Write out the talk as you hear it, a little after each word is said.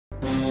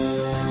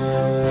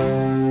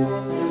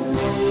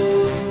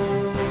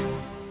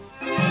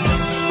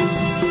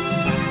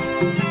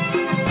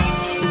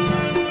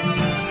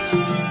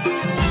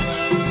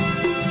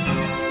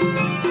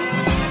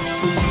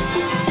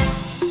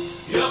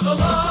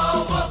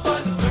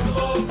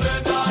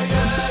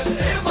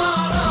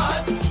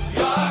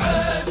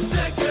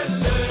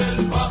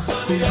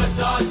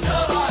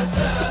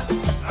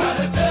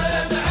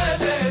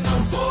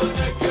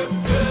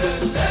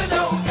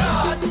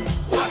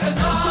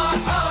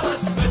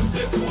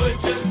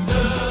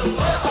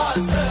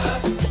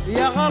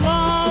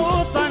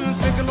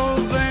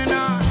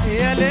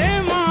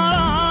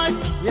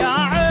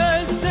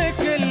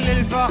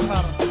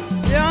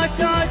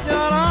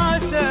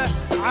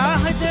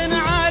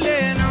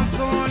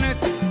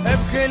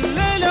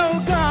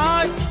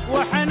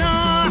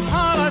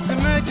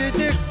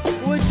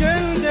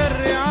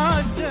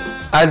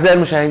أعزائي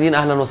المشاهدين،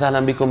 أهلا وسهلا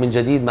بكم من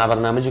جديد مع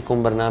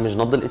برنامجكم برنامج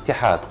نبض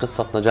الاتحاد.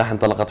 قصة نجاح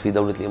انطلقت في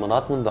دولة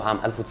الإمارات منذ عام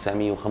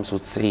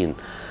 1995.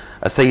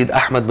 السيد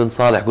أحمد بن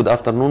صالح. Good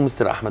afternoon,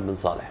 Mr. Ahmed bin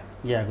Saleh.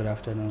 Yeah, good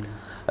afternoon.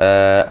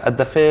 At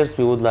the first,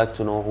 we would like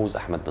to know who's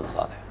Ahmed bin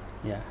Saleh.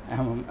 Yeah,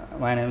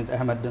 my name is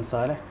Ahmad bin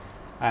Saleh.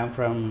 I am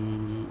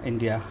from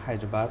India,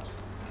 Hyderabad,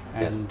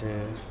 and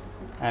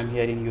I'm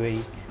here in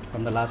UAE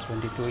from the last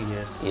 22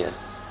 years.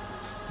 Yes.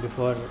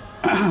 Before,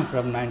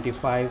 from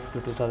 95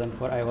 to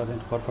 2004, I was in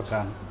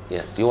Khorfakan.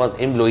 Yes, you was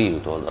employee, you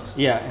told us.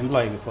 Yeah,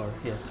 employee before,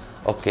 yes.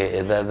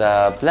 Okay,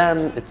 the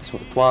plan, it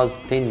was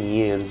 10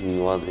 years we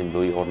was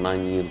employee or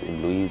 9 years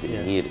employees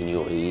in here in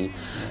UAE. Yeah.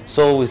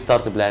 So we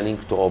started planning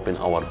to open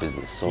our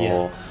business.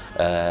 So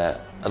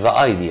the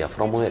idea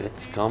from where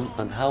it's come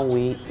and how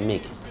we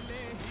make it.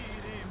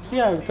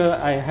 Yeah, because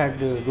I had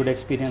good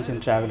experience in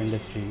travel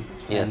industry.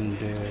 Yes. And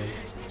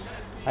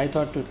I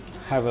thought to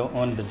have our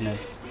own business.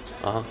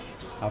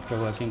 After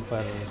working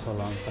for so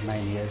long, for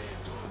 9 years.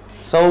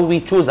 So we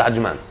choose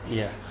Ajman.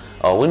 Yeah.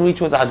 When we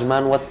choose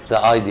Ajman, what's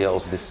the idea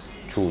of this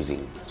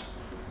choosing?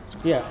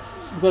 Yeah,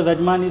 because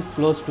Ajman is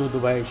close to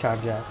Dubai,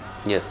 Sharjah.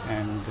 Yes.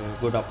 And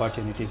good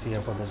opportunities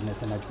here for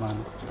business in Ajman.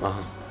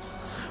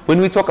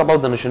 When we talk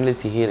about the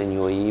nationality here in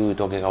UAE,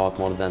 we're talking about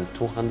more than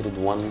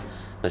 201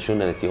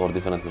 nationality or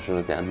different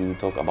nationality, and we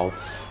talk about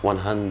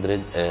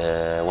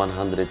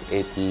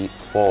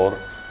 184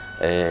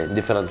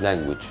 different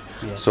language.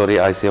 Yeah. Sorry,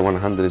 I say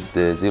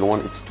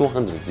 101. It's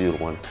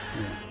 201.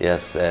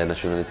 Yes,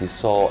 nationalities.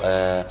 So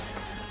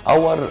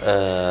our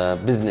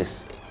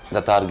business,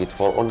 the target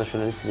for all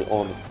nationalities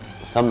or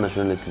some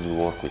nationalities we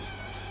work with?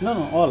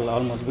 No, all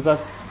almost,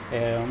 because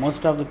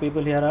most of the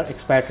people here are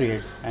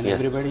expatriates and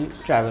everybody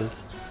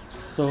travels.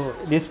 So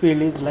this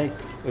field is like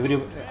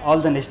all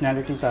the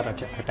nationalities are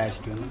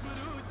attached, you know.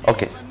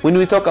 Okay, when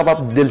we talk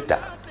about Delta,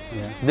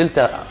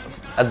 Delta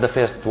at the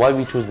first, why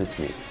we choose this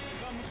name?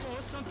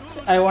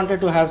 I wanted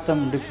to have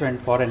some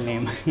different foreign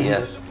name.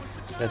 Yes.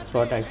 That's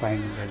what I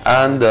find.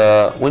 And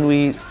when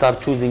we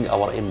start choosing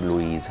our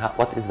employees,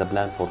 what is the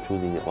plan for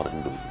choosing our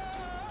employees?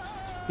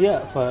 Yeah,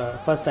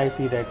 first I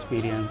see the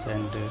experience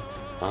and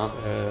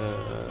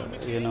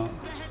you know,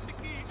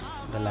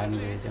 the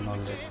language and all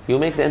that. You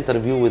make the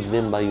interview with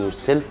them by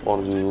yourself,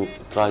 or you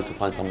try to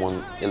find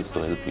someone else to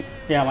help you?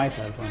 Yeah,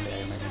 myself only.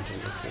 I make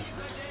interviews. Yes.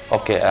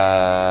 Okay,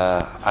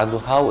 and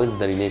how is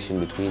the relation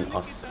between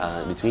us,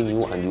 between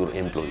you and your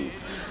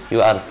employees?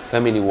 You are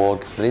family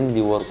work,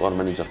 friendly work, or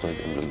manager to his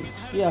employees?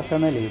 Yeah,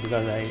 family,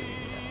 because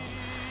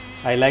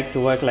I like to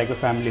work like a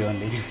family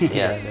only.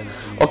 Yes.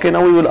 Okay,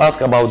 now we will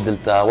ask about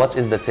Delta. What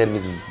is the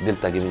services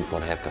Delta giving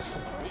for her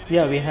customer?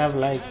 Yeah, we have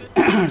like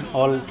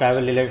all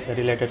travel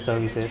related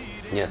services.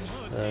 Yes.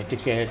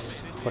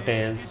 Tickets,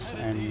 hotels,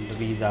 and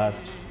visas.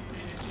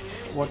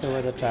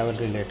 Whatever the travel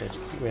related,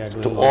 we are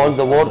doing. To all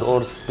the world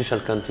or special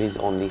countries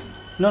only?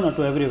 No,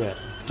 to everywhere.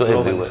 To global,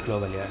 everywhere.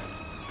 Global, yeah.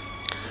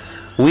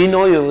 We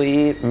know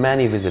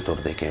many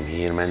visitors they came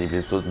here, many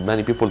visitors,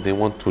 many people they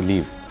want to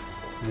leave.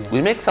 Yeah.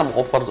 We make some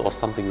offers or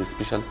something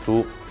special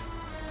to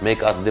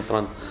make us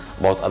different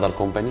about other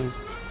companies?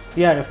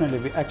 Yeah,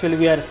 definitely. Actually,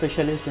 we are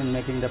specialists in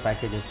making the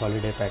packages,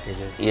 holiday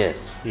packages.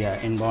 Yes. Yeah,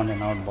 inbound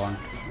and outbound.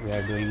 We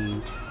are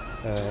doing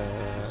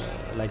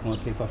like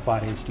mostly for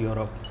Far East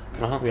Europe.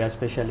 We are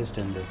specialists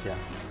in this, yeah.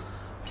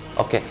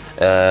 Okay,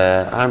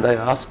 and I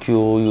ask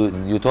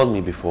you told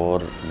me before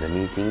the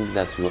meeting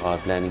that you are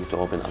planning to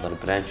open other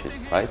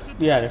branches, right?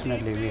 Yeah,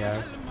 definitely we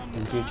are.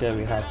 In future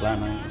we have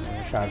plan on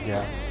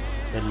Sharjah.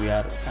 Then we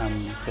are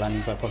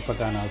planning for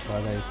Khorfakan also,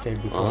 as I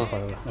stayed before for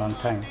a long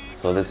time.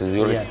 So this is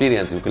your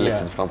experience you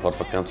collected from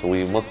Khorfakan, so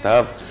we must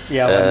have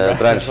a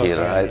branch here,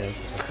 right? Yes.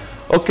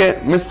 Okay,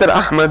 Mr.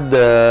 Ahmed,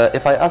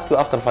 if I ask you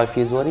after 5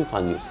 years, where do you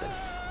find yourself?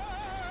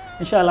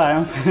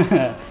 Inshallah,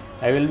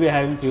 I will be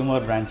having few more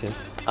branches.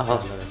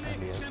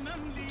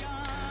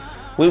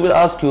 We will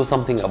ask you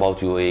something about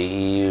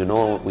UAE. You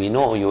know, we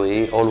know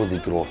UAE always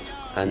growth,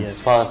 and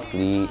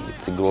fastly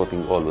it's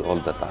growing all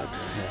the time.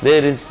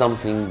 There is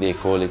something they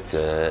call it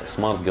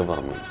smart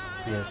government.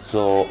 Yes.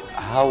 So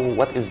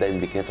what is the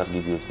indicator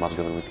give you smart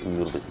government in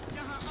your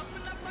business?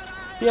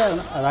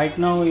 Yeah, right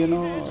now, you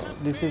know,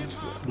 this is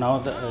now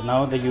the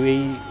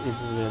UAE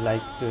is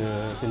like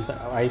since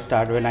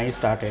when I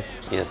started,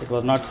 it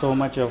was not so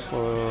much of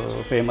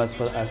famous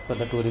as per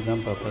the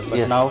tourism purpose,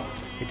 but now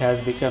it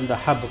has become the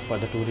hub for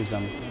the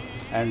tourism,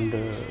 and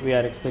we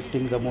are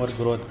expecting the more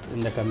growth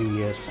in the coming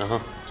years. The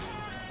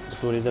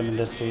tourism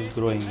industry is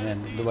growing,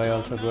 and Dubai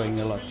also growing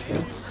a lot.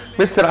 Yeah.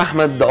 Mr.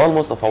 Ahmed,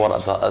 almost of our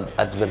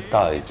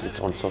advertise, it's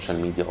on social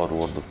media or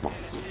word of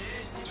mouth?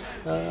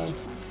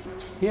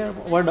 Here,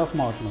 word of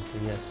mouth mostly,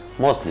 yes.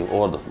 Mostly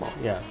word of mouth?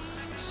 Yeah.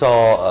 So,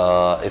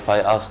 if I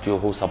ask you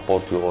who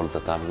support you all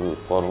the time,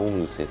 for whom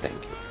you say thank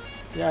you?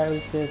 Yeah, I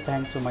will say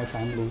thanks to my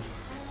family,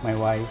 my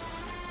wife.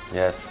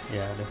 Yes.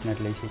 Yeah,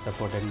 definitely she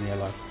supported me a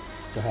lot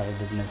to have a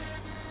business.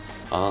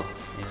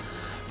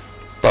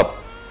 Top.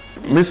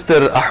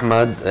 Mr.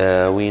 Ahmed,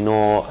 we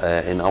know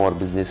in our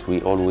business we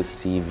always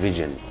see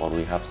vision, or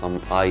we have some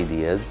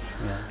ideas.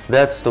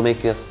 That's to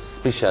make us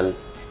special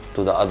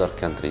to the other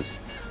countries,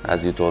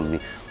 as you told me.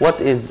 What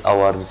is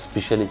our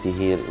specialty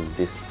here in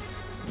this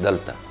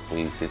Delta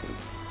we city?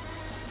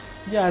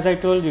 Yeah, as I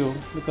told you,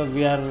 because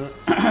we are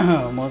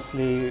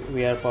mostly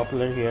we are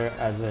popular here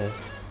as a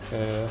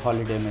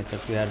holiday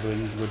makers. We are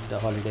doing good the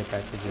holiday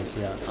packages.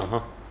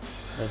 Yeah.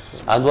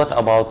 And what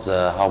about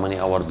how many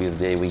hours per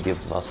day we give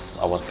us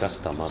our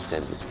customer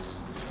services?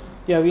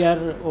 Yeah, we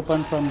are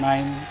open from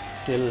 9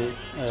 till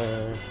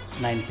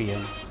 9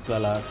 p.m.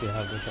 12 hours we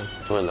have the shop.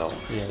 12 hours.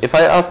 Yes. If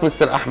I ask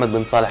Mr. Ahmed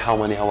bin Saleh how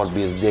many hours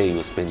per day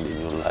you spend in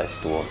your life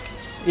to work?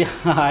 Yeah,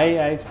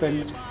 I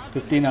spend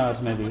 15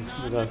 hours maybe,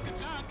 because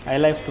I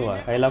love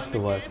to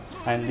work,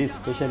 and this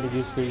especially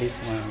this field is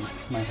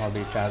my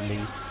hobby,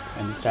 traveling,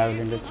 and this travel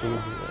industry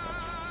is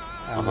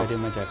I'm very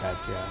much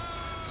attached. Yeah.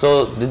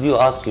 So did you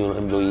ask your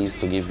employees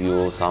to give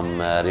you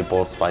some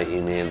reports by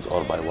emails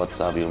or by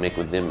WhatsApp? You make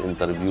with them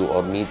interview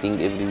or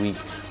meeting every week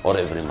or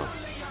every month?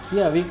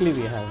 Yeah, weekly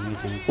we have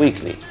meetings.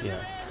 Weekly? Yeah.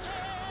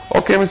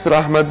 Okay, Mr.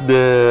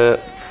 Ahmed,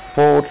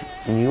 for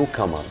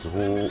newcomers,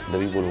 the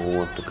people who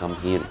want to come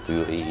here to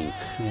UAE,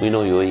 we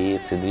know UAE,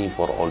 it's a dream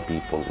for all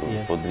people,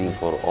 for dream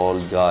for all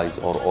guys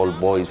or all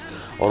boys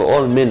or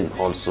all men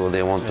also,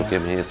 they want to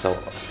come here. So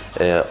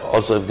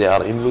also if they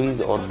are employees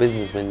or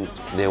businessmen,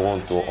 they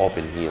want to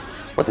open here.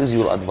 What is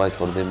your advice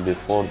for them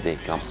before they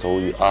come? So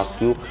we ask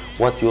you,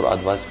 what your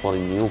advice for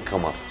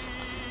newcomers?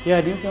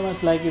 Yeah,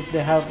 newcomers, like if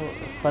they have,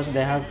 first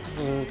they have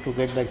to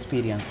get the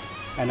experience.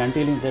 And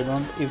until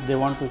if they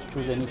want to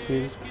choose any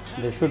field,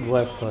 they should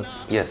work first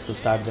to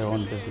start their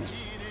own business.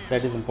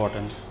 That is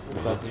important,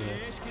 because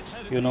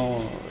you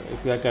know,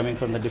 if you are coming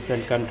from a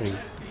different country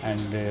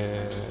and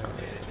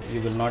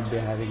you will not be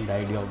having the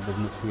idea of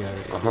business here,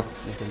 it's a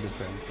little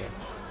different. Yes.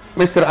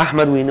 Mr.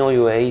 Ahmed, we know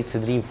UAE, it's a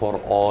dream for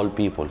all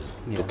people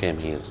to come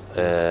here,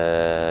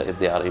 if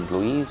they are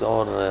employees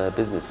or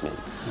businessmen.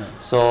 Yeah.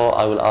 So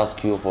I will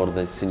ask you for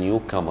the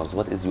newcomers,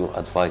 what is your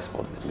advice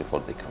for them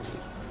before they come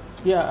here?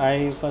 Yeah,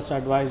 I first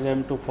advise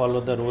them to follow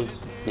the rules.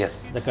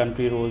 Yes. The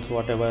country rules,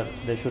 whatever,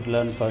 they should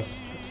learn first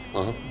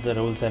the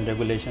rules and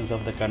regulations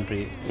of the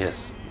country.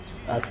 Yes.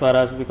 As far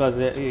as, because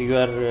you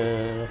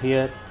are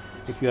here,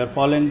 if you are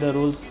following the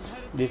rules,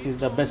 this is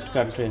the best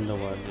country in the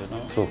world, you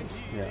know. True.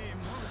 Yeah.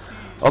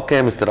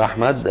 Okay, Mr.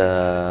 Ahmed,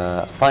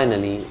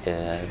 finally,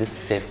 this is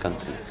a safe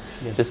country.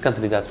 Yes. This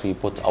country that we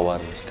put our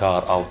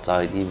car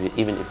outside,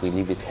 even if we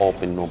leave it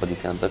open, nobody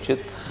can touch it.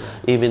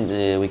 Yeah.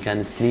 Even we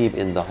can sleep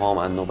in the home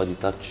and nobody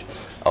touch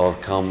or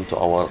come to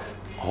our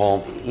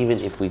home, even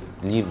if we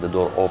leave the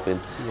door open.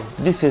 Yes.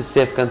 This is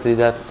safe country.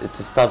 It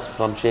starts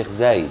from Sheikh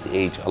Zayed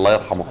age, Allah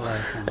yarhamu.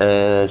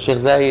 Sheikh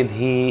Zayed,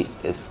 he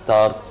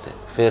start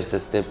first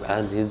step,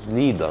 and his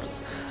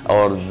leaders,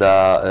 or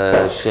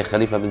the Sheikh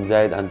Khalifa bin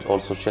Zayed and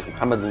also Sheikh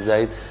Mohammed bin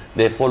Zayed,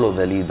 they follow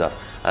the leader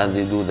and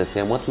they do the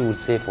same. What we will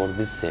say for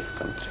this safe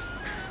country?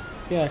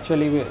 Yeah,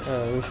 actually we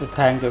should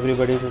thank,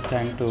 everybody should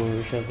thank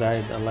to Sheikh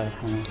Zayed, Allah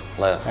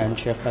yarhamu, and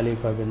Sheikh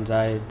Khalifa bin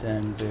Zayed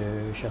and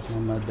Sheikh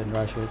Mohammed bin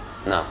Rashid.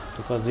 No.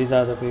 Because these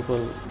are the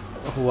people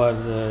who are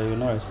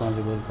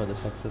responsible for the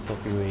success of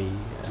UAE,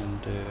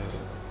 and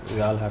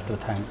we all have to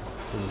thank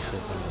these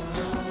people.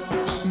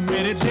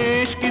 मेरे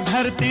देश की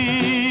धरती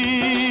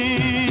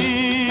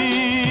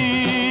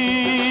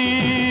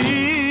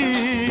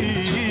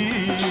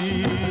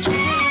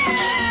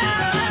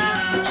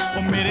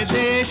मेरे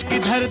देश की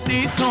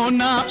धरती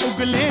सोना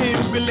उगले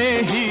उगले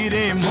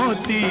हीरे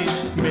मोती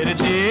मेरे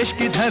देश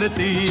की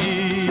धरती